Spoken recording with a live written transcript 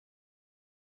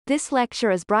This lecture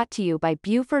is brought to you by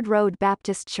Buford Road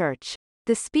Baptist Church.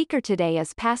 The speaker today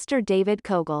is Pastor David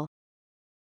Cogle.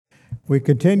 We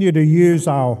continue to use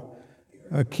our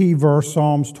key verse,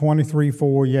 Psalms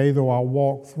 23:4. Yea, though I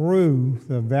walk through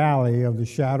the valley of the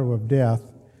shadow of death,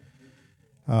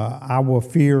 I will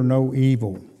fear no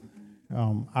evil.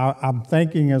 I'm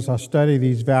thinking as I study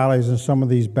these valleys and some of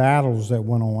these battles that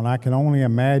went on, I can only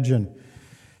imagine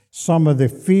some of the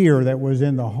fear that was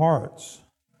in the hearts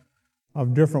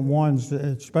of different ones,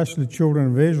 especially the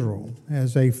children of Israel,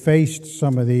 as they faced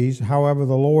some of these. However,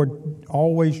 the Lord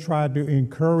always tried to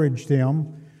encourage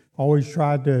them, always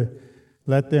tried to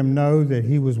let them know that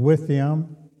He was with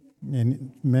them,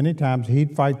 and many times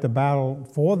He'd fight the battle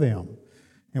for them.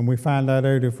 And we find that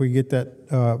out if we get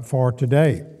that far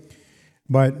today.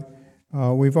 But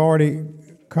we've already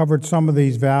covered some of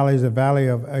these valleys: the valley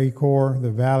of Achor,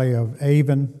 the valley of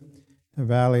Avon, the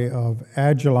valley of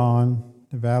Ajalon,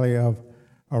 the valley of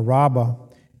Araba,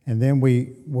 and then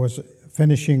we was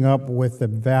finishing up with the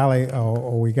valley,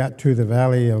 or we got to the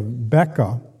valley of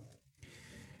Becca,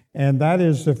 and that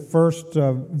is the first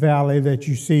valley that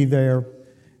you see there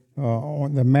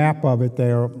on the map of it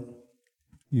there.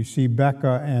 You see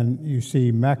Becca and you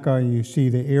see Mecca, and you see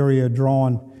the area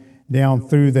drawn down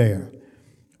through there.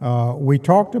 We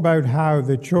talked about how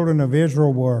the children of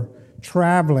Israel were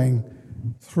traveling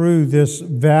through this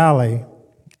valley,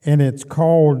 and it's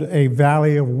called a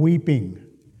valley of weeping.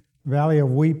 Valley of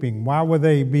weeping. Why would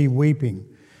they be weeping?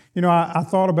 You know, I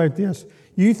thought about this.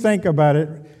 You think about it,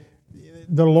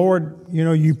 the Lord,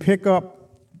 you pick up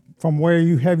from where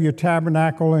you have your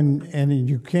tabernacle and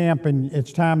you camp, and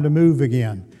it's time to move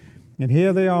again. And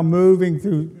here they are moving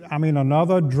through,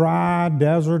 another dry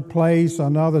desert place,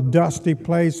 another dusty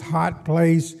place, hot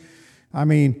place.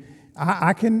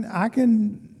 I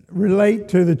can relate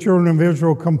to the children of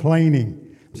Israel complaining,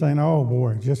 saying, oh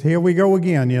boy, just here we go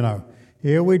again,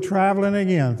 Here we traveling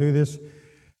again through this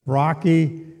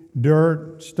rocky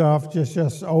dirt stuff,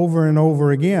 just over and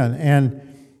over again.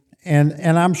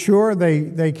 And I'm sure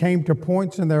they came to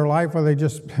points in their life where they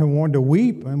just wanted to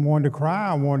weep and wanted to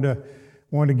cry, and wanted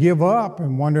to give up,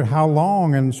 and wondered how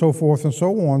long, and so forth and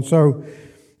so on. So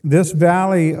this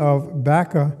valley of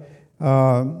Becca,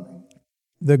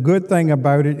 the good thing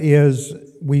about it is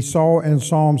we saw in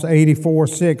Psalms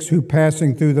 84:6, who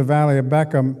passing through the valley of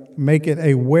Becca make it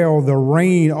a well, the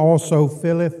rain also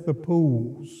filleth the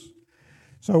pools.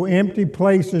 So empty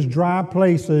places, dry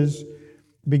places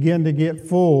begin to get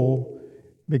full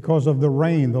because of the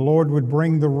rain. The Lord would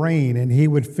bring the rain, and He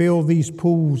would fill these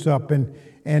pools up,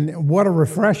 and what a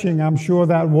refreshing I'm sure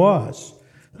that was.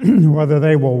 Whether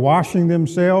they were washing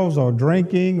themselves or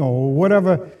drinking or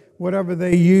whatever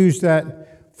they used that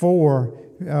for,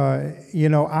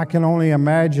 I can only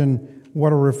imagine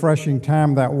what a refreshing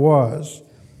time that was.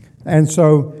 And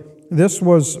so this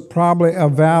was probably a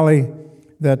valley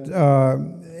that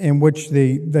in which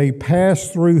they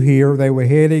passed through here. They were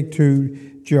heading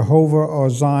to Jehovah or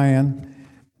Zion,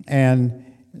 and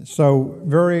so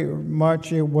very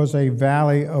much it was a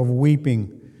valley of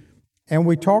weeping. And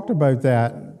we talked about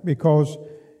that because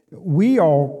we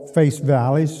all face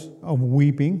valleys of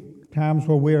weeping, times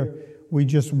where we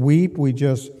just weep, we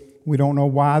don't know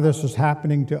why this is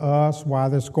happening to us, why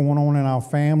this is going on in our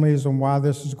families, and why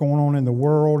this is going on in the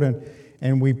world,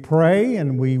 and we pray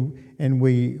and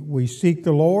we seek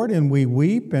the Lord and we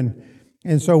weep,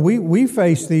 and so we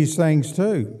face these things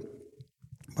too.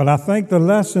 But I think the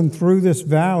lesson through this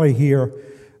valley here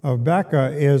of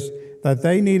Becca is that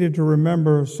they needed to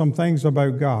remember some things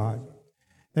about God.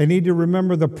 They need to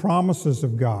remember the promises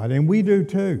of God, and we do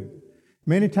too.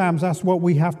 Many times that's what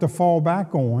we have to fall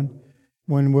back on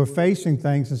when we're facing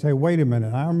things and say, wait a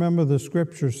minute, I remember the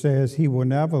Scripture says He will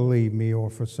never leave me or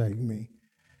forsake me.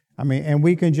 And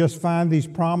we can just find these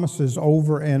promises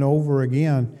over and over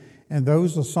again, and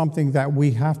those are something that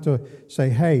we have to say,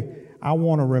 hey, I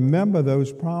want to remember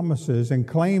those promises and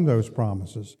claim those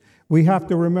promises. We have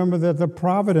to remember that the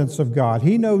providence of God,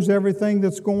 He knows everything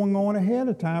that's going on ahead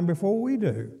of time before we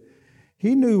do.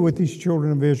 He knew what these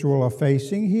children of Israel are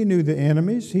facing. He knew the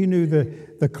enemies. He knew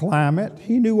the climate.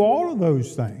 He knew all of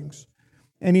those things.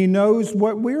 And He knows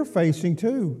what we're facing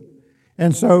too.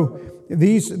 And so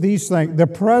these things, the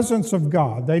presence of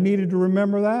God, they needed to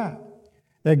remember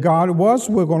that God was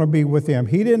going to be with them.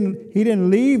 He didn't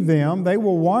leave them. They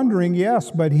were wandering, yes,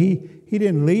 but He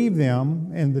didn't leave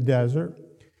them in the desert.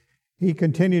 He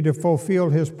continued to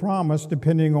fulfill His promise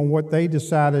depending on what they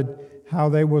decided how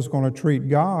they was going to treat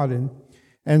God.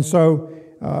 And so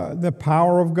the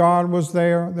power of God was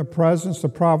there, the presence, the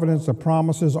providence, the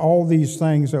promises, all these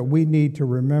things that we need to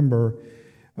remember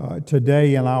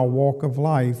today in our walk of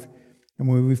life. and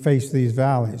when we face these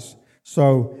valleys.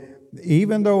 So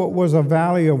even though it was a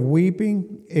valley of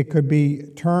weeping, it could be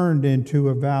turned into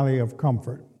a valley of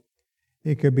comfort.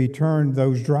 It could be turned,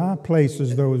 those dry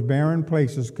places, those barren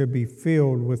places could be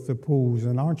filled with the pools.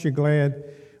 And aren't you glad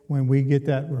when we get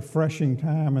that refreshing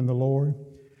time in the Lord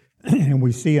and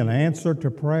we see an answer to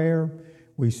prayer,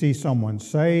 we see someone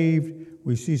saved,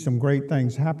 we see some great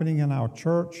things happening in our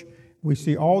church. We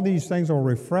see all these things are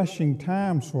refreshing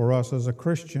times for us as a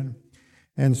Christian.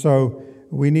 And so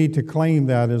we need to claim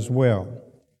that as well.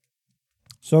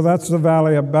 So that's the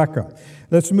Valley of Becca.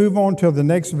 Let's move on to the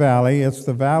next valley. It's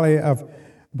the Valley of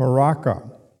Baraka.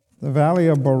 The Valley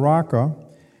of Baraka.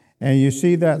 And you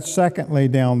see that secondly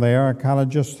down there. I kind of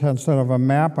just, instead of a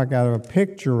map, I got a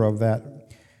picture of that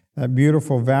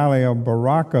beautiful Valley of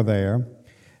Baraka there.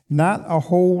 Not a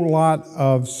whole lot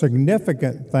of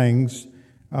significant things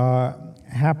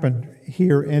happened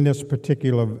here in this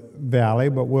particular valley,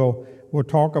 but we'll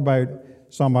talk about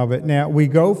some of it. Now, we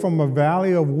go from a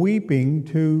valley of weeping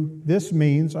to, this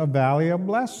means a valley of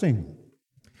blessing.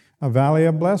 A valley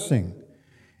of blessing.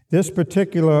 This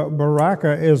particular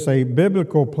Baraka is a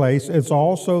biblical place. It's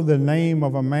also the name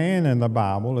of a man in the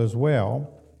Bible as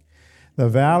well. The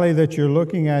valley that you're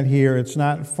looking at here, it's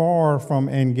not far from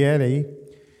En-Gedi,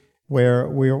 where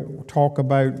we'll talk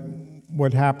about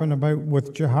what happened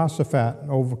with Jehoshaphat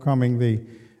overcoming the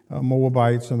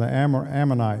Moabites and the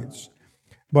Ammonites.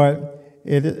 But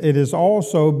it has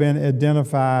also been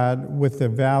identified with the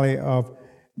Valley of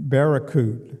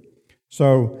Barakut.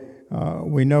 So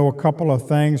we know a couple of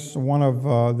things. One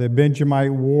of the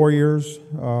Benjamite warriors,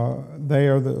 they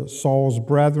are Saul's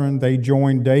brethren. They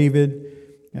joined David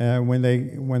when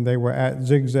they were at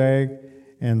Zigzag.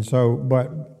 And so,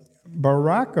 but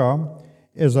Baraka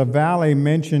is a valley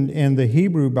mentioned in the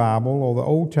Hebrew Bible or the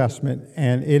Old Testament,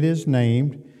 and it is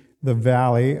named the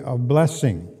Valley of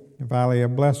Blessing. The Valley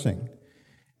of Blessing.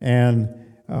 And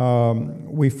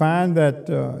we find that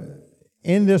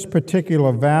in this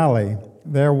particular valley,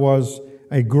 there was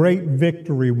a great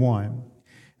victory won.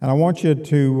 And I want you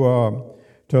to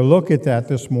look at that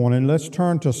this morning. Let's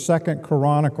turn to 2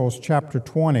 Chronicles chapter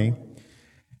 20.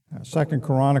 2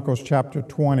 Chronicles chapter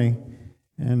 20.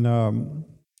 And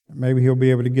maybe he'll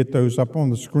be able to get those up on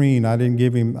the screen. I don't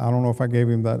know if I gave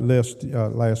him that list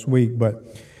last week,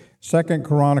 but 2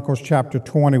 Chronicles chapter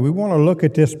 20. We want to look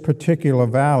at this particular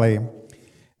valley.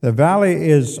 The valley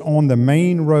is on the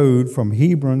main road from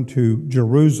Hebron to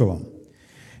Jerusalem.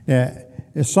 Now,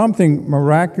 it's something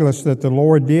miraculous that the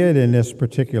Lord did in this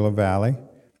particular valley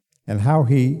and how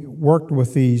he worked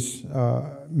with these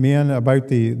men about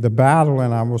the battle,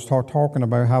 and I was talking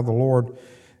about how the Lord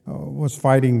was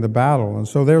fighting the battle. And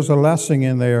so there's a lesson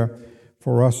in there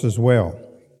for us as well.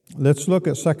 Let's look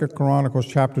at 2 Chronicles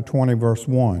chapter 20, verse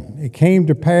 1. It came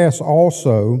to pass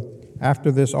also,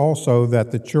 after this also,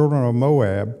 that the children of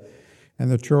Moab and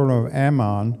the children of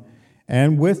Ammon,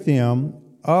 and with them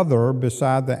other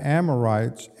beside the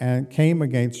Amorites, and came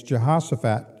against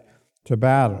Jehoshaphat to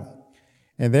battle.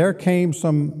 And there came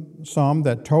some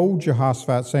that told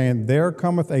Jehoshaphat, saying, There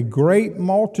cometh a great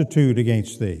multitude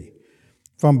against thee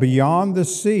from beyond the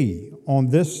sea on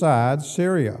this side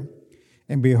Syria.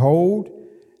 And behold,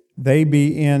 they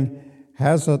be in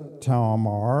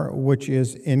Hazatamar, which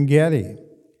is En-Gedi.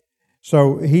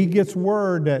 So he gets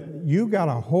word that you got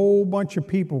a whole bunch of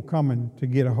people coming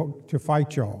to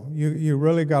fight y'all. You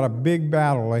really got a big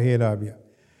battle ahead of you.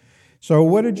 So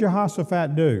what did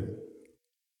Jehoshaphat do?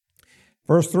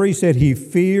 Verse 3 said, He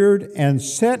feared and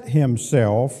set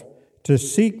himself to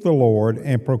seek the Lord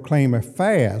and proclaim a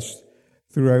fast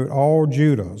throughout all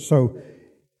Judah. So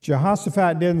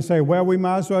Jehoshaphat didn't say, well, we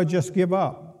might as well just give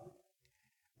up.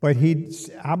 But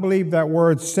I believe that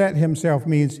word set himself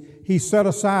means he set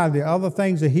aside the other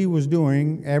things that he was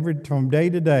doing from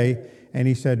day to day, and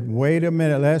he said, wait a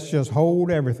minute, let's just hold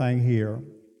everything here.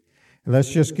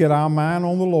 Let's just get our mind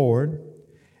on the Lord,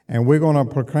 and we're going to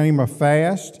proclaim a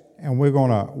fast, and we're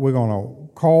going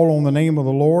to call on the name of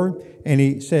the Lord. And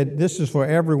he said, this is for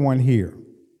everyone here.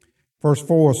 Verse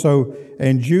 4, so,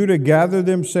 and Judah gathered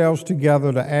themselves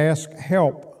together to ask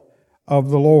help of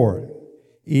the Lord.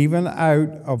 Even out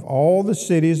of all the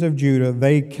cities of Judah,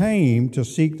 they came to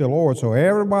seek the Lord. So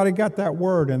everybody got that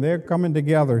word, and they're coming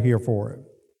together here for it.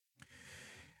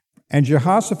 And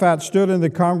Jehoshaphat stood in the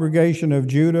congregation of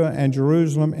Judah and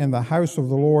Jerusalem in the house of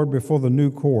the Lord before the new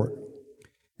court,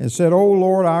 and said, O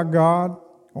Lord our God,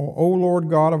 O Lord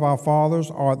God of our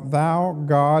fathers, art thou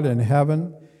God in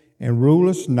heaven, and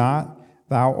rulest not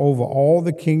thou over all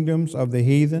the kingdoms of the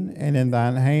heathen, and in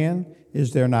thine hand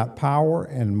is there not power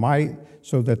and might,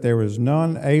 so that there is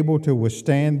none able to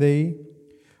withstand thee?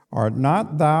 Art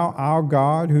not thou our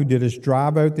God, who didst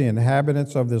drive out the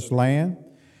inhabitants of this land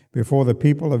before the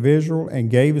people of Israel, and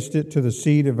gavest it to the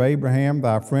seed of Abraham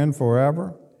thy friend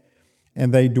forever?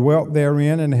 And they dwelt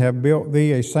therein, and have built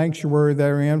thee a sanctuary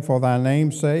therein for thy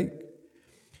name's sake.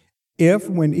 If,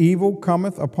 when evil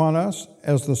cometh upon us,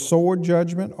 as the sword,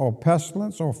 judgment, or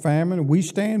pestilence, or famine, we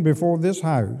stand before this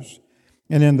house,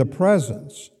 and in thy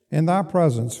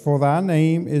presence, for thy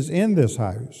name is in this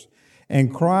house,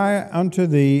 and cry unto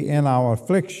thee in our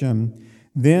affliction,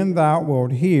 then thou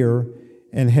wilt hear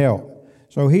and help.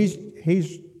 So he's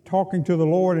talking to the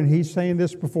Lord, and he's saying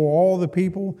this before all the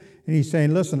people, and he's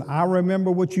saying, listen, I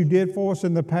remember what you did for us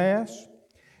in the past.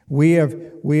 We have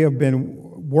been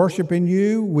worshiping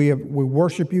you. We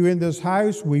worship you in this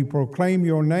house. We proclaim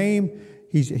your name.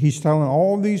 He's telling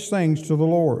all these things to the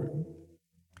Lord.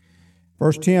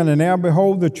 Verse 10, and now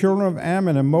behold, the children of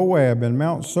Ammon and Moab and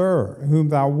Mount Seir, whom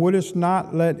thou wouldest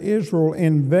not let Israel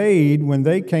invade when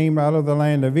they came out of the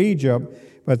land of Egypt,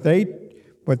 but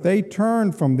they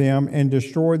turned from them and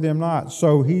destroyed them not.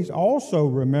 So he's also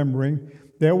remembering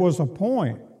there was a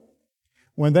point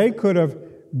when they could have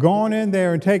gone in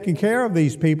there and taken care of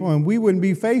these people, and we wouldn't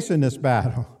be facing this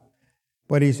battle.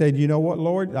 But he said, you know what,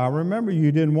 Lord, I remember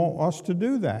you didn't want us to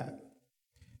do that.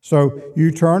 So you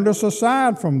turned us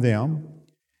aside from them,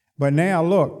 but now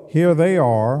look, here they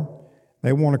are.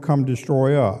 They want to come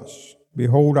destroy us.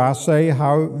 Behold, I say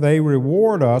how they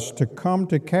reward us to come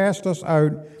to cast us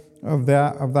out of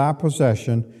thy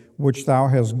possession, which thou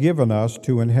hast given us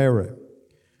to inherit.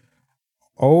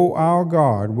 O our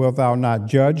God, wilt thou not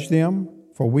judge them?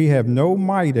 For we have no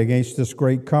might against this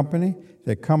great company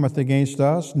that cometh against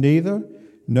us, neither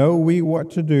know we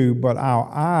what to do, but our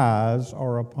eyes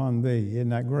are upon thee. Isn't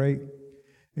that great?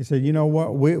 He said, you know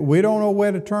what? We don't know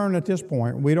where to turn at this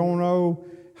point. We don't know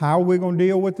how we're going to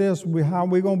deal with this, how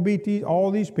we're going to beat all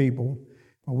these people.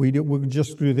 We'll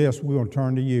just do this. We're going to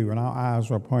turn to you, and our eyes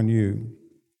are upon you.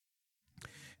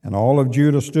 And all of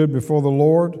Judah stood before the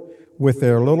Lord with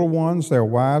their little ones, their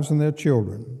wives, and their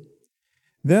children.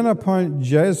 Then upon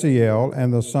Jeziel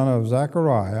and the son of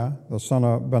Zechariah, the son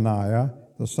of Benaiah,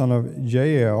 the son of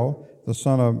Jael, the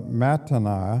son of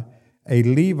Mattaniah, a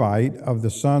Levite of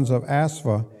the sons of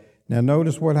Asaph. Now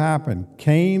notice what happened.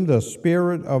 Came the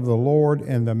Spirit of the Lord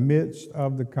in the midst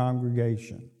of the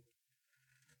congregation.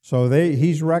 So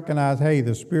he's recognized, hey,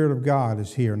 the Spirit of God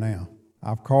is here now.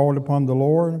 I've called upon the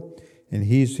Lord, and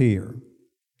he's here.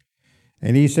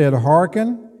 And he said,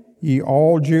 hearken, ye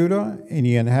all Judah, and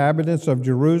ye inhabitants of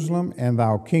Jerusalem, and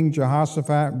thou King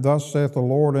Jehoshaphat, thus saith the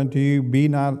Lord unto you, be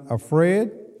not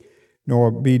afraid, nor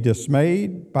be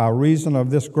dismayed by reason of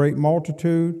this great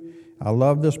multitude. I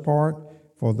love this part.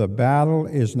 For the battle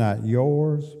is not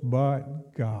yours,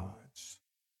 but God's.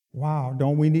 Wow,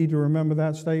 don't we need to remember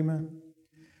that statement?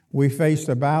 We face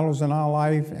the battles in our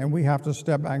life, and we have to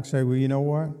step back and say, well, you know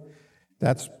what?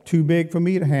 That's too big for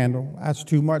me to handle. That's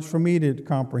too much for me to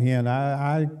comprehend.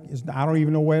 I don't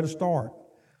even know where to start.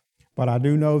 But I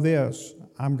do know this.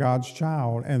 I'm God's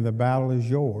child, and the battle is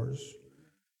yours.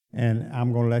 And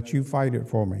I'm going to let you fight it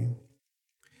for me.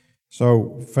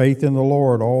 So, faith in the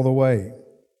Lord all the way.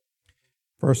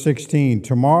 Verse 16,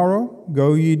 tomorrow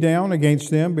go ye down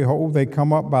against them. Behold, they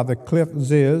come up by the cliff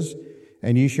Ziz,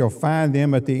 and ye shall find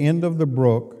them at the end of the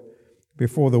brook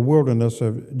before the wilderness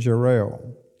of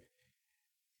Jeruel.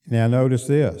 Now notice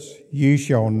this, ye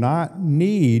shall not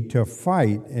need to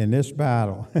fight in this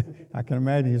battle. I can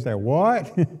imagine you say,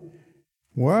 what?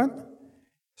 What?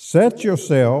 Set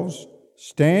yourselves,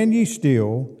 stand ye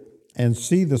still, and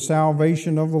see the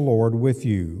salvation of the Lord with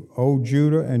you. O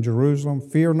Judah and Jerusalem,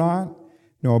 fear not,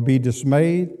 nor be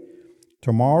dismayed.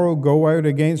 Tomorrow go out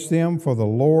against them, for the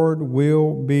Lord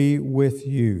will be with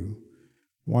you.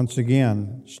 Once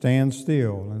again, stand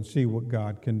still and see what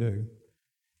God can do.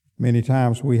 Many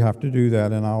times we have to do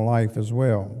that in our life as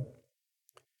well.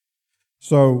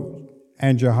 So,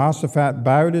 and Jehoshaphat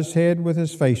bowed his head with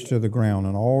his face to the ground,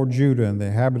 and all Judah and the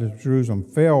inhabitants of Jerusalem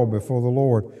fell before the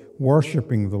Lord,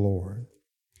 worshiping the Lord.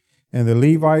 And the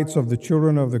Levites of the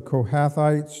children of the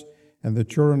Kohathites and the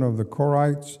children of the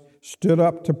Korites stood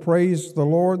up to praise the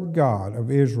Lord God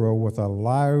of Israel with a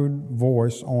loud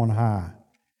voice on high.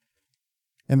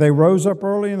 And they rose up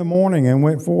early in the morning and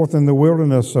went forth in the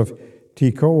wilderness of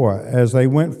Tekoa. As they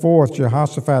went forth,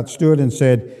 Jehoshaphat stood and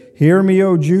said, hear me,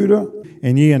 O Judah,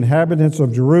 and ye inhabitants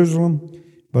of Jerusalem.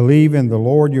 Believe in the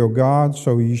Lord your God,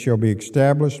 so ye shall be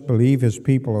established. Believe his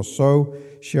people, so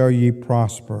shall ye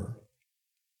prosper.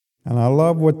 And I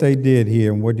love what they did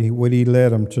here and what he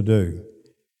led them to do.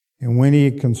 And when he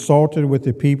had consulted with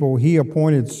the people, he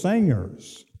appointed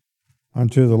singers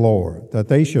unto the Lord, that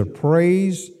they should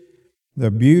praise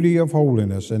the beauty of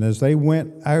holiness. And as they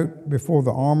went out before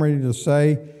the army to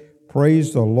say,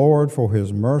 praise the Lord, for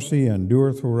his mercy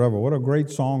endureth forever. What a great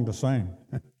song to sing.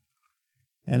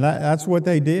 And that's what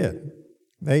they did.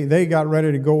 They got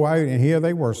ready to go out, and here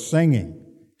they were singing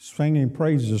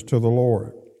praises to the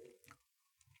Lord.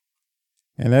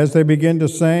 And as they began to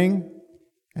sing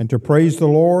and to praise the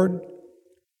Lord,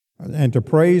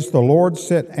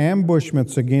 set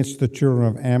ambushments against the children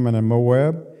of Ammon and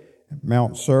Moab,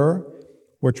 Mount Seir,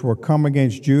 which were come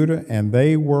against Judah, and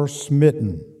they were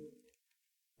smitten.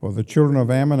 For the children of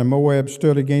Ammon and Moab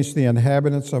stood against the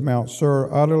inhabitants of Mount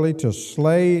Seir utterly to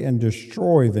slay and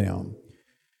destroy them.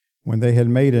 When they had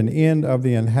made an end of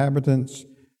the inhabitants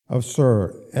of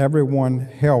Seir, everyone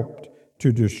helped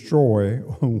to destroy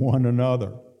one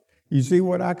another. You see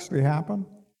what actually happened?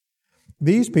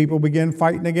 These people began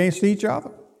fighting against each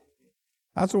other.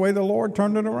 That's the way the Lord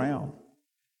turned it around.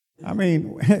 I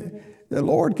mean, the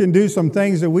Lord can do some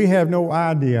things that we have no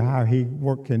idea how He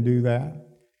can do that.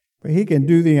 But He can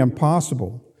do the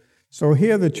impossible. So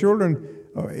here the children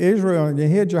of Israel, and you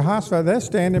hear Jehoshaphat, they're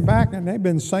standing back and they've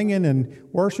been singing and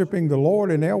worshiping the Lord,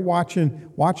 and they're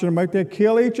watching them out there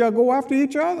kill each other, go after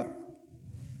each other.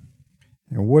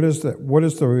 And what is the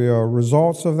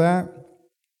results of that?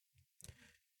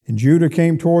 And Judah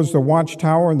came towards the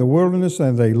watchtower in the wilderness,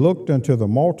 and they looked unto the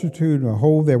multitude, and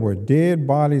behold, there were dead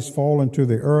bodies fallen to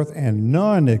the earth, and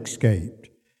none escaped.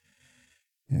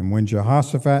 And when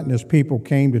Jehoshaphat and his people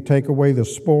came to take away the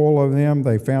spoil of them,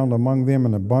 they found among them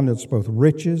an abundance both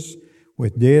riches,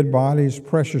 with dead bodies,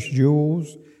 precious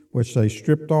jewels, which they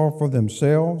stripped off for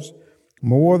themselves,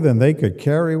 more than they could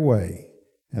carry away.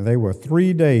 And they were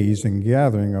 3 days in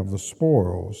gathering of the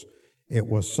spoils. It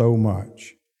was so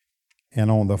much. And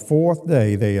on the 4th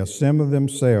day they assembled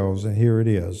themselves, and here it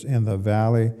is, in the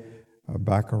valley of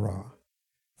Bacharach.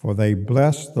 For they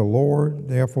blessed the Lord,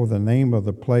 therefore the name of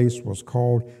the place was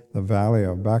called the Valley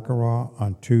of Bacharach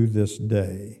unto this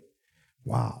day.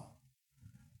 Wow.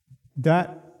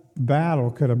 That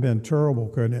battle could have been terrible,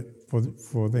 couldn't it,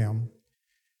 for them?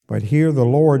 But here the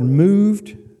Lord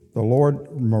moved. The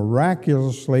Lord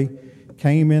miraculously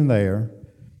came in there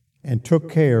and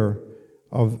took care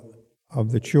of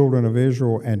the children of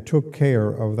Israel and took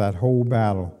care of that whole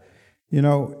battle. You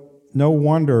know, no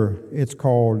wonder it's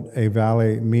called a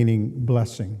valley, meaning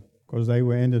blessing, because they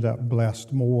ended up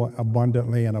blessed more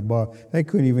abundantly and above. They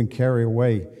couldn't even carry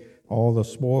away all the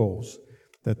spoils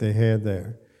that they had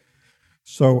there.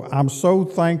 So I'm so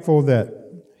thankful that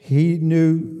he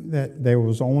knew that there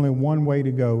was only one way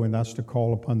to go, and that's to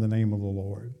call upon the name of the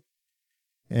Lord.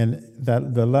 And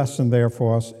that the lesson there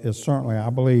for us is certainly, I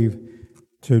believe,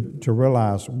 to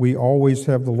realize we always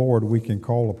have the Lord we can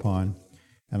call upon.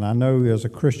 And I know as a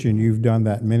Christian you've done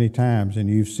that many times, and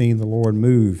you've seen the Lord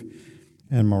move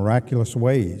in miraculous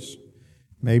ways.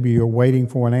 Maybe you're waiting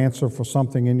for an answer for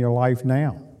something in your life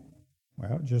now.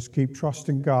 Well, just keep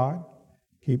trusting God.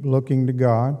 Keep looking to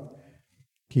God.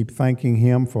 Keep thanking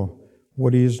Him for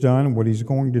what He has done and what He's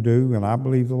going to do. And I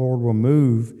believe the Lord will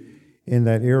move in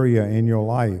that area in your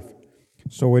life.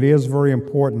 So it is very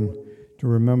important to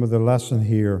remember the lesson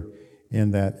here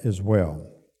in that as well.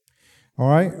 All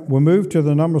right, we'll move to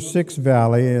the number 6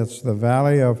 valley. It's the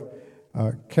valley of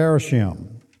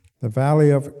Kerishim. The valley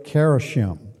of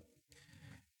Kerishim.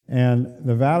 And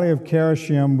the valley of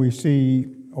Kerishim we see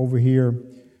over here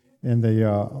in the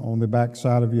on the back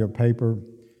side of your paper.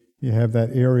 You have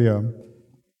that area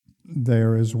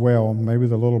there as well. Maybe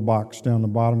the little box down the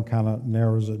bottom kind of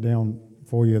narrows it down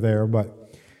for you there.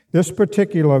 But this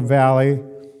particular valley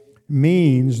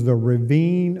means the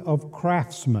ravine of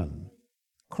craftsmen.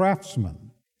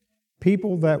 Craftsmen.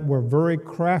 People that were very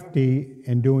crafty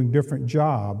in doing different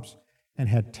jobs and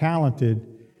had talented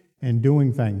in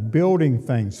doing things, building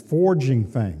things, forging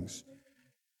things.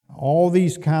 All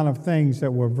these kind of things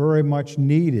that were very much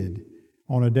needed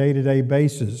on a day-to-day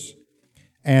basis.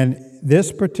 And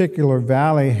this particular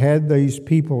valley had these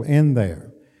people in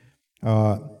there.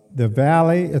 The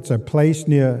valley, it's a place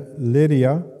near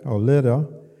Lydda.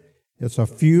 It's a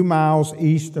few miles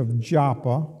east of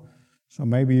Joppa. So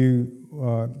maybe you,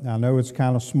 I know it's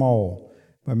kind of small,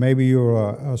 but maybe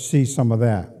you'll see some of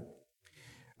that.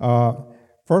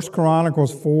 1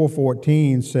 Chronicles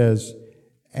 4:14 says,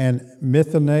 and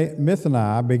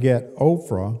Mithani begat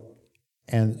Ophrah,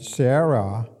 and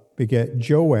Sarah begat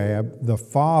Joab, the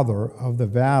father of the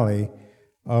valley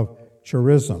of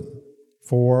Cherizim,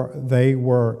 for they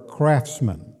were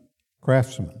craftsmen.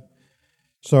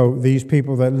 So these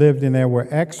people that lived in there were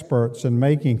experts in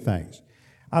making things.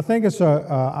 I think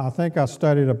I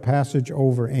studied a passage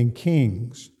over in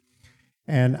Kings,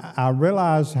 and I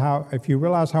realized if you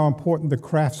realize how important the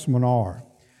craftsmen are.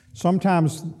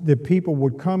 sometimes the people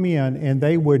would come in and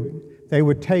they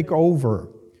would take over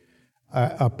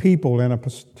a people in a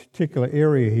particular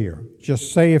area here.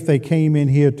 Just say if they came in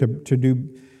here to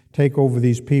take over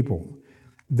these people.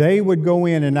 They would go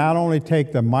in and not only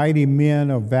take the mighty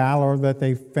men of valor that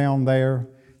they found there,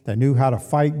 that knew how to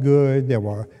fight good, there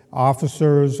were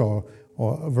officers or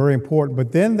very important,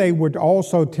 but then they would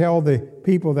also tell the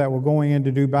people that were going in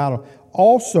to do battle,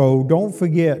 also don't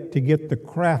forget to get the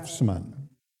craftsmen.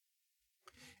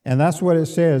 And that's what it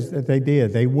says that they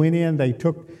did. They went in, they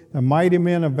took the mighty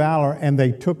men of valor, and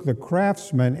they took the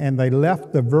craftsmen, and they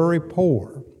left the very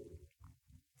poor.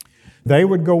 They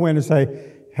would go in and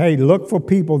say, hey, look for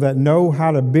people that know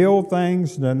how to build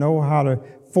things, that know how to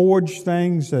forge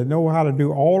things, that know how to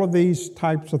do all of these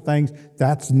types of things.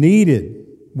 That's needed.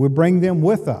 We bring them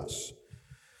with us.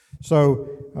 So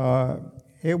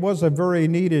it was a very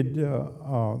needed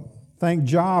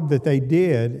job that they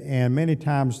did, and many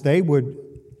times they would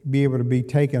be able to be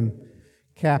taken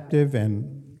captive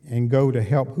and go to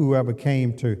help whoever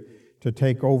came to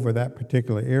take over that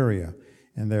particular area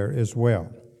and there as well.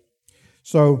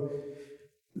 So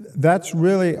that's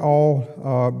really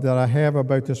all that I have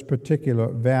about this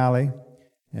particular valley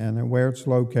and where it's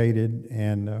located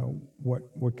and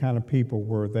what kind of people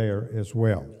were there as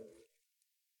well.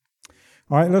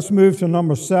 All right, let's move to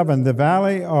number 7, the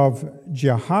Valley of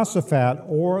Jehoshaphat,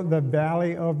 or the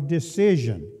Valley of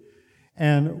Decision.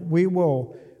 And we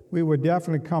will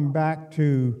definitely come back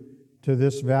to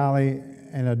this valley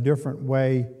in a different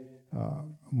way,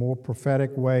 more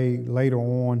prophetic way later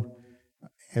on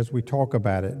as we talk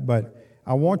about it. But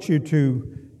I want you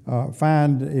to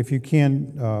find, if you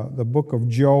can, the book of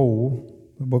Joel,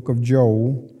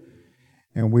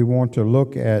 and we want to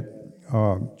look at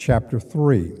chapter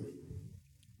 3.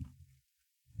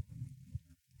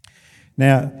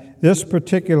 Now, this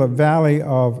particular valley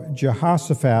of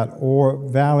Jehoshaphat, or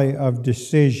valley of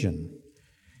decision,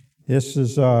 this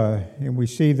is, and we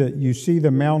see that you see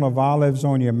the Mount of Olives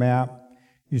on your map.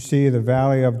 You see the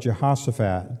valley of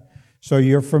Jehoshaphat. So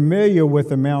you're familiar with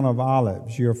the Mount of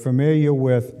Olives. You're familiar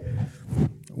with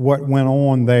what went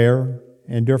on there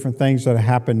and different things that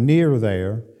happened near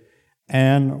there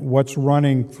and what's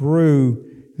running through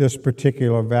this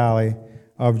particular valley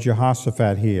of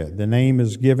Jehoshaphat here. The name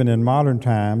is given in modern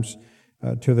times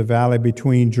to the valley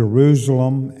between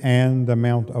Jerusalem and the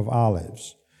Mount of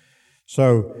Olives.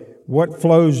 So what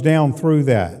flows down through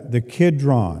that? The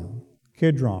Kidron.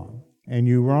 And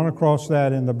you run across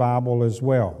that in the Bible as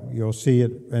well. You'll see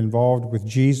it involved with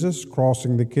Jesus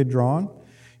crossing the Kidron.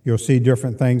 You'll see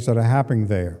different things that are happening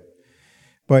there.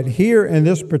 But here in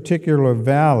this particular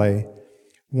valley,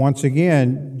 once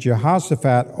again,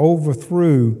 Jehoshaphat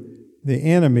overthrew the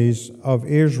enemies of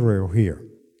Israel here.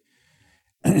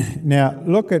 Now,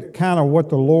 look at kind of what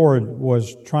the Lord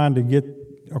was trying to get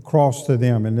across to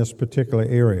them in this particular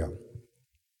area.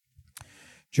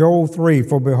 Joel 3,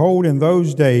 for behold, in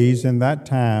those days, in that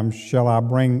time, shall I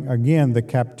bring again the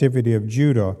captivity of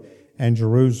Judah and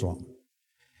Jerusalem.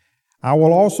 I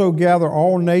will also gather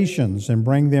all nations and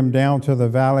bring them down to the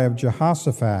valley of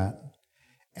Jehoshaphat,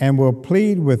 and will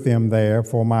plead with them there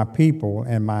for my people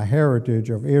and my heritage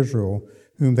of Israel,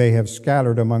 whom they have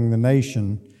scattered among the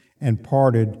nation and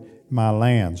parted my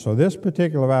land. So this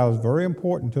particular valley is very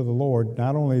important to the Lord,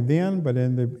 not only then, but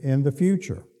in the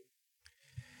future.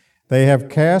 They have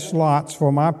cast lots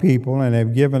for my people, and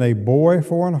have given a boy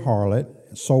for an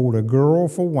harlot, sold a girl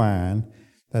for wine,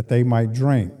 that they might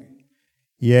drink.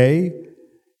 Yea,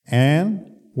 and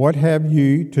what have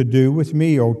you to do with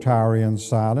me, O Tyre and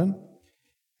Sidon,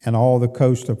 and all the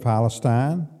coast of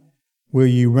Palestine? Will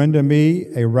you render me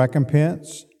a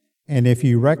recompense? And if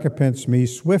you recompense me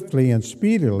swiftly and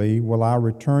speedily, will I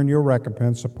return your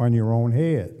recompense upon your own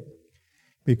head?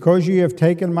 Because you have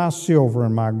taken my silver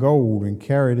and my gold and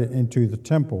carried it into the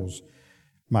temples,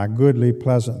 my goodly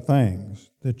pleasant things.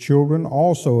 The children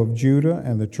also of Judah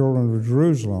and the children of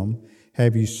Jerusalem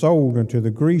have ye sold unto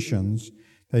the Grecians,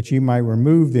 that ye might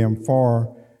remove them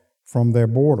far from their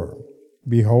border.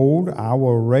 Behold, I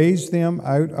will raise them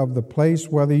out of the place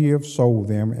whither ye have sold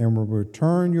them, and will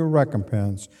return your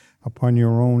recompense upon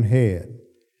your own head.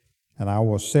 And I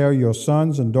will sell your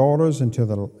sons and daughters into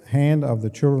the hand of the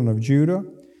children of Judah,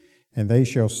 and they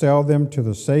shall sell them to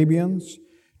the Sabeans,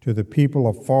 to the people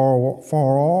of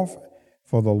far off,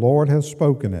 for the Lord hath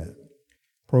spoken it.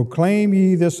 Proclaim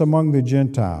ye this among the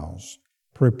Gentiles.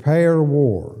 Prepare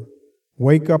war.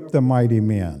 Wake up the mighty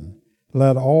men.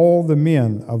 Let all the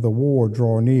men of the war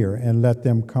draw near, and let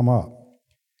them come up.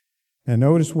 And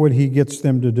notice what he gets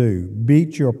them to do.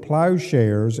 Beat your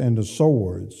plowshares into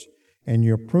swords, and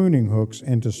your pruning hooks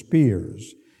into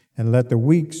spears, and let the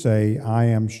weak say, I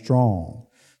am strong.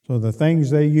 So the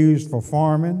things they used for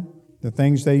farming, the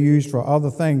things they used for other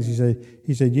things, he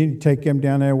said, you need to take them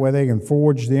down there where they can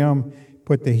forge them,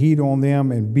 put the heat on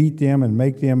them, and beat them and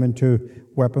make them into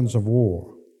weapons of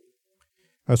war.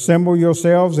 Assemble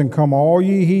yourselves and come all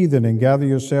ye heathen, and gather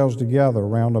yourselves together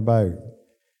round about.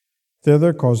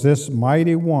 Thither, cause this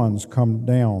mighty one's come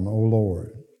down, O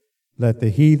Lord. Let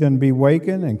the heathen be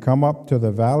wakened, and come up to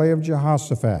the valley of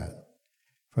Jehoshaphat.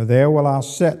 For there will I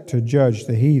set to judge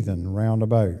the heathen round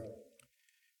about.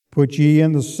 Put ye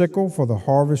in the sickle, for the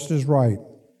harvest is ripe.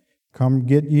 Come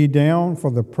get ye down,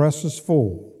 for the press is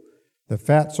full. The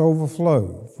fats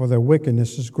overflow, for their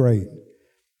wickedness is great.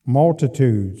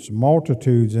 Multitudes,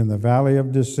 multitudes in the valley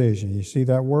of decision. You see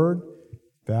that word?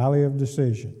 Valley of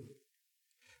decision.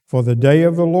 For the day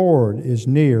of the Lord is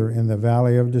near in the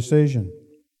valley of decision.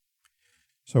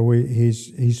 So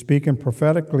he's speaking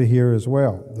prophetically here as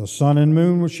well. The sun and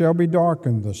moon shall be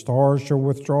darkened, the stars shall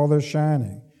withdraw their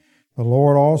shining. The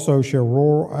Lord also shall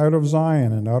roar out of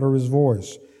Zion and utter his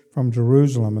voice from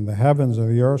Jerusalem, and the heavens of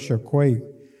the earth shall quake.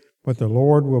 But the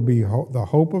Lord will be the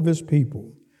hope of his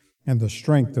people and the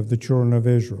strength of the children of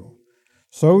Israel.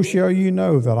 So shall you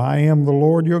know that I am the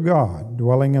Lord your God,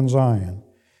 dwelling in Zion,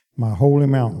 my holy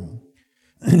mountain.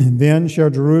 Then shall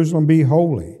Jerusalem be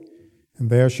holy, and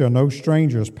there shall no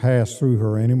strangers pass through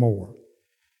her any more.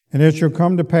 And it shall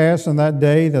come to pass in that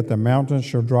day that the mountains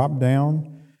shall drop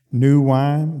down new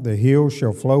wine, the hills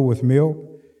shall flow with milk,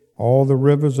 all the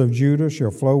rivers of Judah shall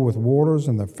flow with waters,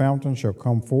 and the fountain shall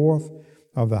come forth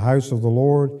of the house of the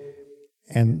Lord,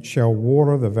 and shall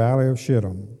water the valley of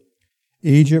Shittim.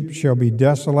 Egypt shall be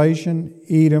desolation,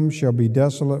 Edom shall be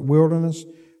desolate wilderness,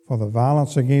 for the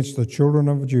violence against the children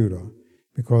of Judah,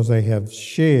 because they have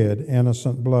shed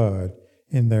innocent blood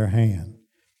in their hand.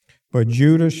 But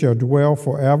Judah shall dwell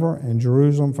forever, and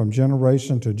Jerusalem from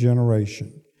generation to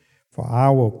generation. For I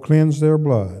will cleanse their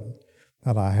blood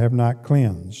that I have not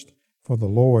cleansed, for the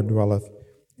Lord dwelleth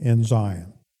in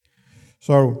Zion.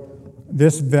 So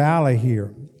this valley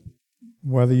here,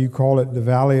 whether you call it the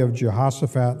valley of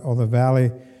Jehoshaphat or the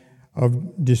valley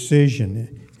of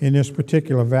decision, in this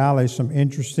particular valley some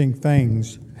interesting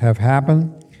things have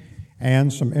happened,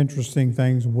 and some interesting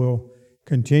things will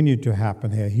continue to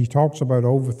happen here. He talks about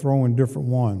overthrowing different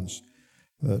ones,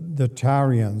 the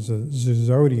Tyrians, the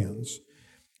Zidonians.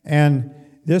 And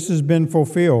this has been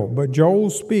fulfilled. But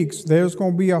Joel speaks, there's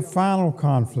going to be a final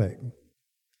conflict.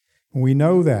 We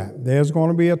know that. There's going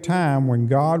to be a time when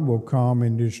God will come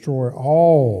and destroy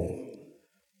all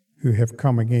who have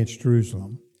come against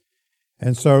Jerusalem.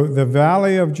 And so the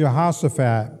valley of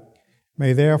Jehoshaphat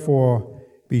may therefore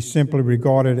be simply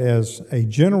regarded as a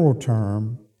general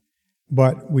term,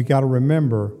 but we got to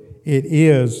remember it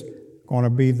is going to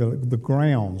be the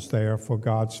grounds there for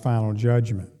God's final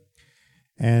judgment.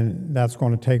 And that's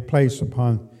going to take place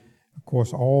upon, of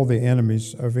course, all the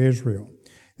enemies of Israel.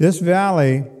 This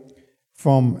valley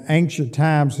from ancient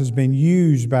times has been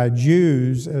used by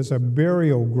Jews as a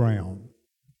burial ground.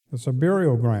 It's a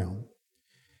burial ground.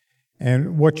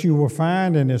 And what you will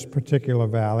find in this particular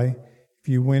valley, if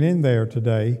you went in there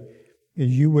today,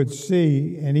 is you would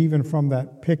see, and even from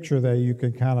that picture there, you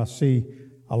can kind of see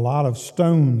a lot of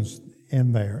stones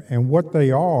in there. And what they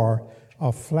are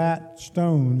flat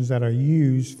stones that are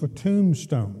used for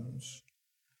tombstones.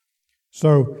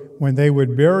 So when they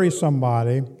would bury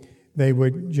somebody, they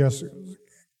would just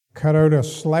cut out a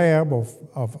slab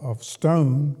of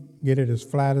stone, get it as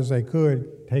flat as they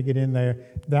could, take it in there.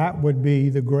 That would be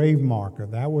the grave marker.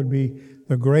 That would be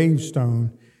the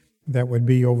gravestone that would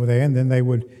be over there, and then they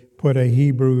would put a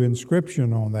Hebrew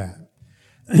inscription on that.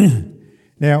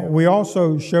 Now, we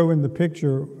also show in the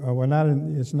picture,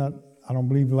 it's not, I don't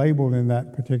believe, labeled in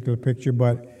that particular picture,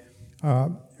 but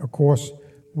of course,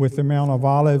 with the Mount of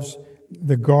Olives,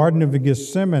 the Garden of the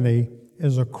Gethsemane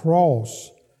is across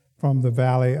from the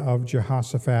Valley of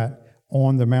Jehoshaphat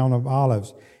on the Mount of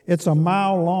Olives. It's a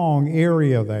mile-long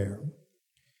area there,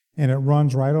 and it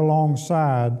runs right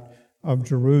alongside of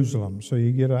Jerusalem, so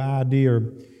you get an idea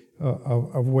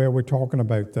of where we're talking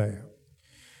about there.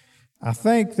 I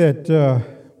think that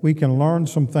we can learn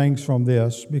some things from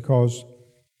this because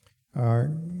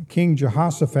King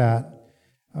Jehoshaphat,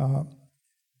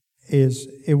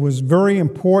 it was very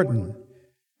important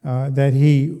that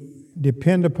he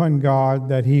depend upon God,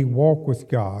 that he walk with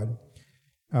God,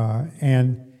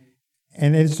 and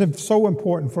it's so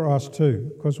important for us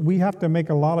too, because we have to make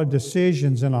a lot of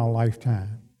decisions in our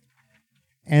lifetime,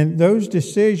 and those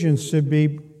decisions should be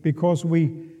because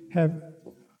we have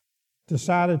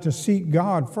decided to seek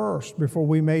God first before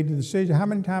we made the decision. How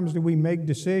many times do we make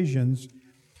decisions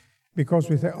because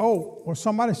we think, oh, well,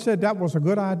 somebody said that was a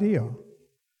good idea.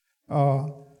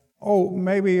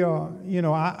 Maybe,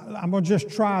 I'm going to just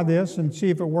try this and see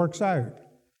if it works out.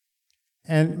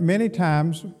 And many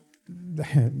times,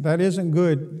 that isn't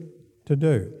good to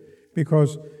do,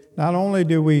 because not only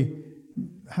do we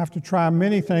have to try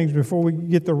many things before we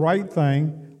get the right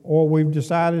thing, or we've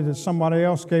decided that somebody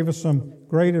else gave us some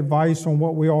great advice on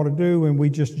what we ought to do and we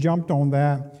just jumped on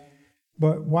that.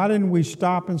 But why didn't we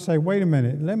stop and say, wait a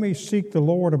minute, let me seek the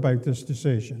Lord about this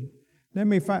decision. Let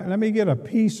me get a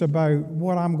peace about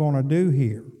what I'm going to do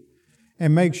here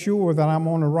and make sure that I'm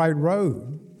on the right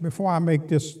road before I make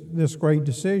this great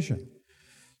decision.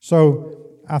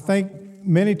 So I think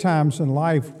many times in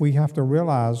life we have to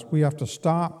realize we have to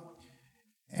stop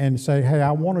and say, hey,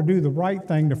 I want to do the right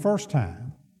thing the first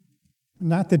time,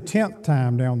 not the 10th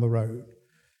time down the road,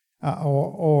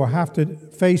 or have to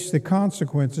face the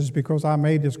consequences because I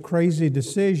made this crazy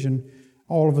decision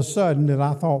all of a sudden that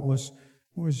I thought was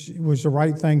the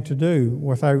right thing to do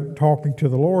without talking to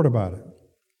the Lord about it.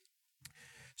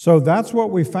 So that's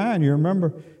what we find. You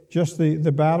remember just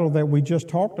the battle that we just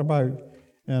talked about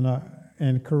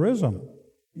in Charism.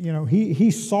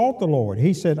 He sought the Lord.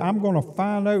 He said, I'm going to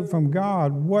find out from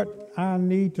God what I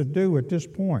need to do at this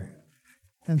point.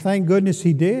 And thank goodness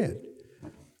he did.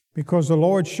 Because the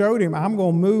Lord showed him, I'm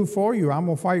going to move for you. I'm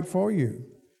going to fight for you.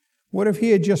 What if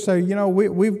he had just said,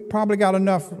 we've probably got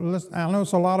enough. I know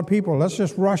it's a lot of people. Let's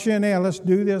just rush in there. Let's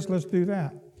do this. Let's do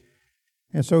that.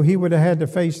 And so he would have had to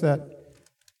face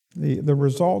the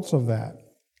results of that.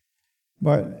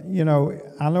 But,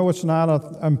 I know it's not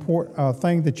a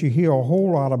thing that you hear a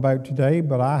whole lot about today,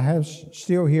 but I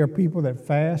still hear people that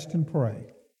fast and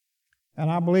pray.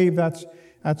 And I believe that's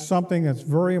something that's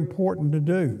very important to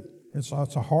do. It's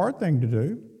a hard thing to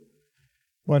do.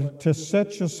 But to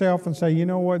set yourself and say, you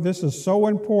know what, this is so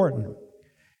important.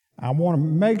 I want to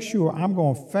make sure I'm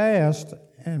going to fast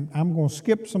and I'm going to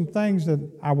skip some things that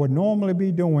I would normally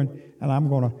be doing, and I'm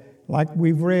going to, like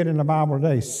we've read in the Bible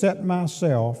today, set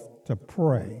myself to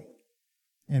pray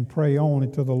and pray only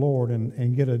to the Lord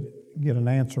and get an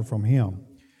answer from him.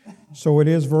 So it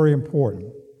is very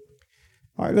important.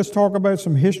 All right, let's talk about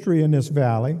some history in this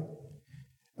valley.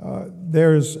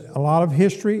 There's a lot of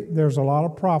history. There's a lot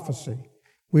of prophecy.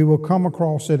 We will come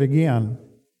across it again,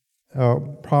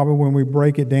 probably when we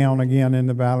break it down again in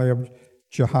the valley of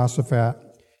Jehoshaphat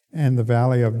and the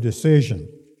valley of decision.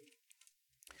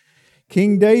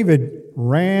 King David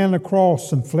ran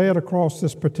across and fled across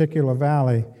this particular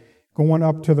valley, going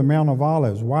up to the Mount of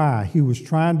Olives. Why? He was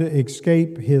trying to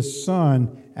escape his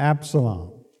son,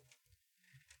 Absalom.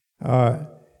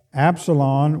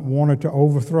 Absalom wanted to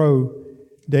overthrow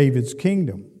David's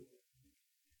kingdom.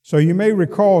 So you may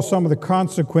recall some of the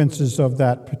consequences of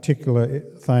that particular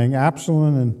thing.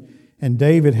 Absalom and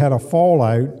David had a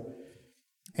fallout,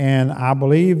 and I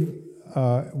believe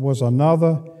was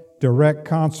another direct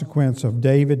consequence of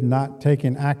David not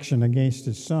taking action against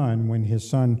his son when his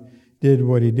son did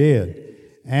what he did.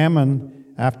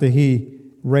 Ammon, after he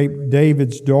raped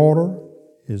David's daughter,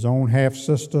 his own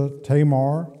half-sister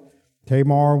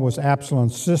Tamar was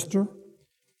Absalom's sister.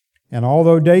 And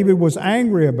although David was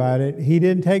angry about it, he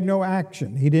didn't take no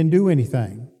action. He didn't do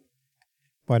anything.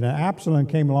 But when Absalom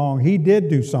came along, he did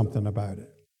do something about it.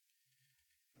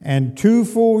 And 2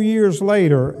 full years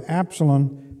later,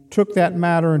 Absalom took that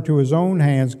matter into his own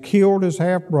hands, killed his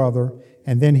half-brother,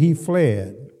 and then he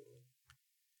fled.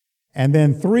 And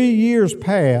then 3 years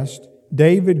passed,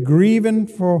 David grieving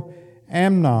for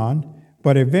Amnon,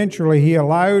 but eventually he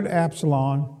allowed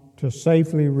Absalom to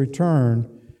safely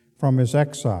return from his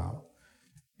exile.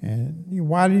 And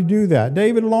why did he do that?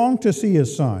 David longed to see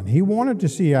his son. He wanted to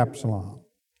see Absalom.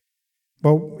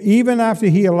 But even after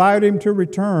he allowed him to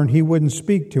return, he wouldn't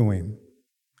speak to him.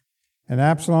 And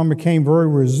Absalom became very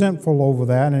resentful over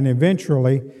that, and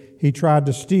eventually he tried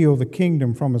to steal the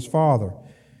kingdom from his father.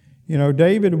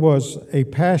 David was a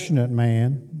passionate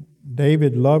man.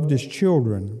 David loved his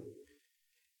children.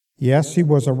 Yes, he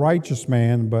was a righteous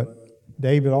man, but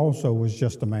David also was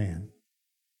just a man.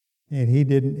 And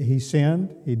he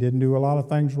sinned. He didn't do a lot of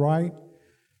things right.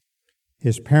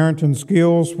 His parenting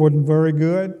skills weren't very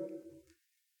good.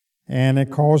 And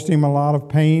it caused him a lot of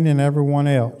pain and everyone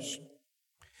else.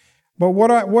 But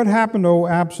what happened to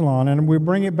Absalom? And we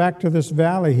bring it back to this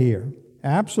valley here.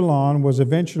 Absalom was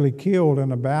eventually killed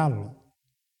in a battle.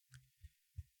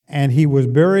 And he was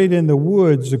buried in the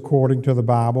woods, according to the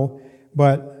Bible.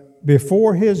 But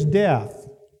before his death,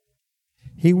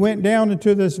 he went down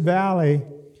into this valley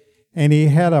and he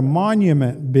had a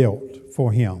monument built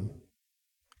for him.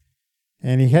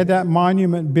 And he had that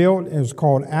monument built. It was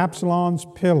called Absalom's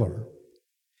Pillar.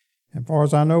 As far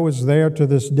as I know, it's there to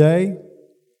this day.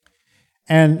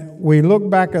 And we look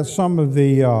back at some of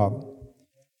the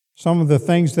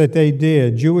things that they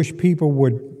did. Jewish people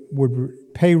would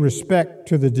pay respect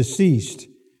to the deceased,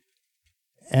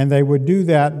 and they would do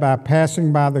that by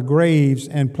passing by the graves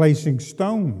and placing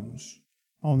stones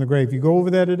on the grave. If you go over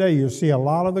there today, you'll see a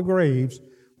lot of the graves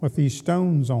with these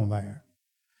stones on there.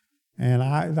 And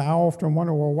I often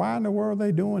wonder, well, why in the world are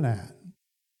they doing that?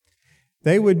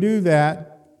 They would do that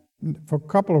for a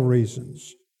couple of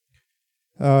reasons.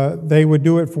 They would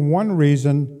do it for one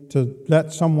reason, to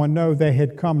let someone know they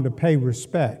had come to pay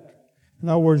respect. In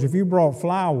other words, if you brought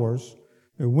flowers,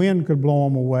 the wind could blow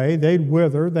them away, they'd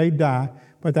wither, they'd die,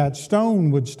 but that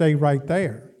stone would stay right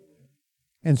there.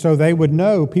 And so they would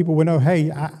know, people would know,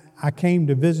 hey, I came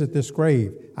to visit this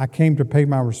grave. I came to pay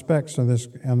my respects on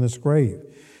this grave.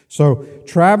 So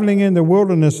traveling in the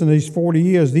wilderness in these 40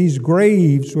 years, these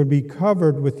graves would be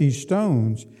covered with these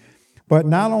stones. But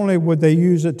not only would they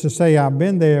use it to say, I've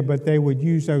been there, but they would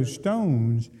use those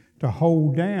stones to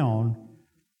hold down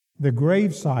the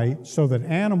grave site so that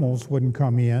animals wouldn't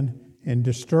come in and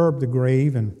disturb the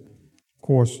grave and, of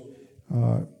course,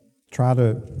 try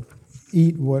to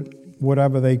eat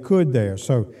whatever they could there.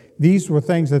 So these were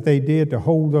things that they did to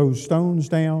hold those stones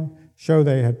down, show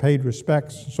they had paid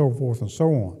respects, so forth and so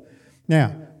on.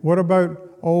 Now, what about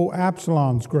old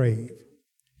Absalom's grave?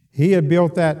 He had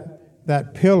built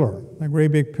that pillar, that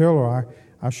great big pillar.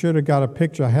 I should have got a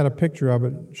picture. I had a picture of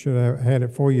it. Should have had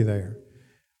it for you there.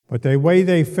 But the way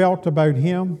they felt about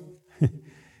him,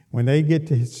 when they get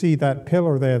to see that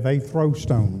pillar there, they throw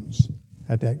stones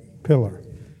at that pillar.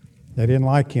 They didn't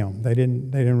like him. They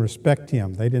didn't respect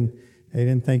him. They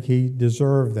didn't think he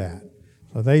deserved that.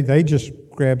 So they just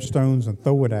grab stones and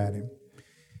throw it at him.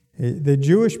 The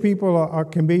Jewish people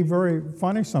can be very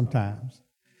funny sometimes.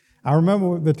 I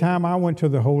remember the time I went to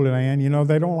the Holy Land,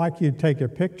 they don't like you to take a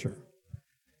picture.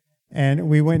 And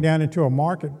we went down into a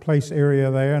marketplace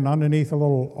area there, and underneath a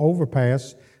little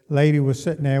overpass, a lady was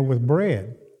sitting there with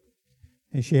bread.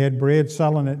 And she had bread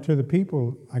selling it to the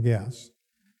people, I guess.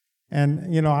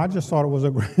 And, I just thought it was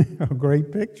a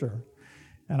great picture.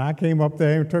 And I came up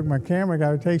there and took my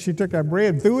camera, she took that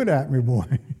bread and threw it at me, boy.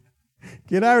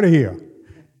 Get out of here.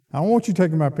 I don't want you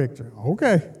taking my picture.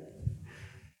 Okay.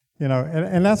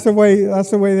 And that's the way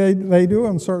they do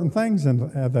on certain things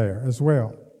there as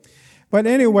well. But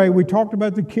anyway, we talked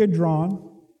about the Kidron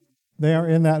there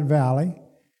in that valley,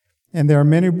 and there are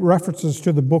many references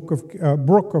to the brook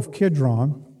of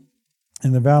Kidron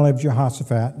in the valley of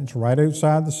Jehoshaphat. It's right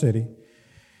outside the city.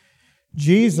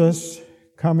 Jesus,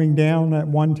 coming down at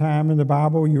one time in the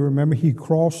Bible, you remember he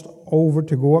crossed over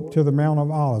to go up to the Mount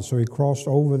of Olives. So he crossed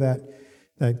over that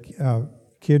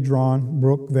Kidron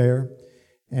brook there,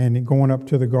 and going up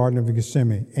to the Garden of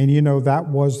Gethsemane. And that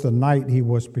was the night he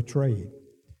was betrayed.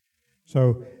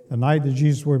 So the night that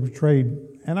Jesus was betrayed,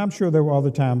 and I'm sure there were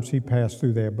other times he passed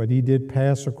through there, but he did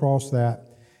pass across that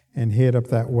and head up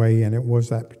that way, and it was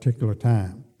that particular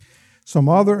time. Some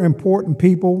other important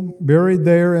people buried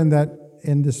there in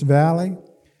this valley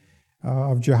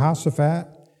of Jehoshaphat.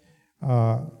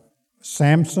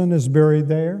 Samson is buried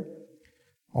there.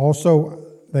 Also,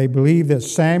 they believe that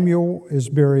Samuel is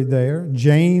buried there.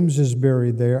 James is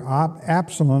buried there.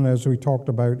 Absalom, as we talked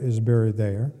about, is buried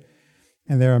there.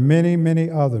 And there are many, many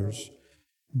others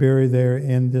buried there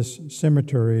in this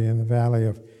cemetery in the valley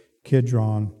of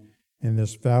Kidron, in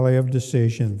this valley of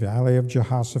decision, valley of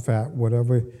Jehoshaphat,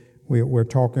 whatever we're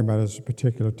talking about at this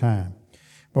particular time.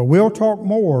 But we'll talk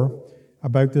more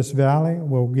about this valley.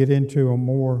 We'll get into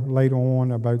more later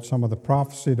on about some of the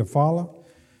prophecy to follow.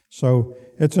 So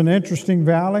it's an interesting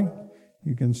valley.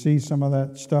 You can see some of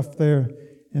that stuff there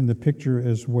in the picture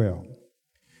as well.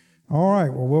 All right,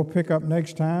 well, we'll pick up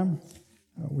next time.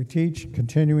 We teach,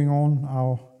 continuing on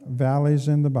our valleys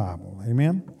in the Bible.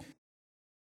 Amen?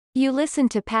 You listen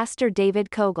to Pastor David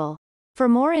Cogle. For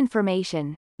more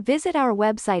information, visit our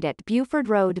website at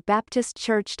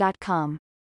BufordRoadBaptistChurch.com.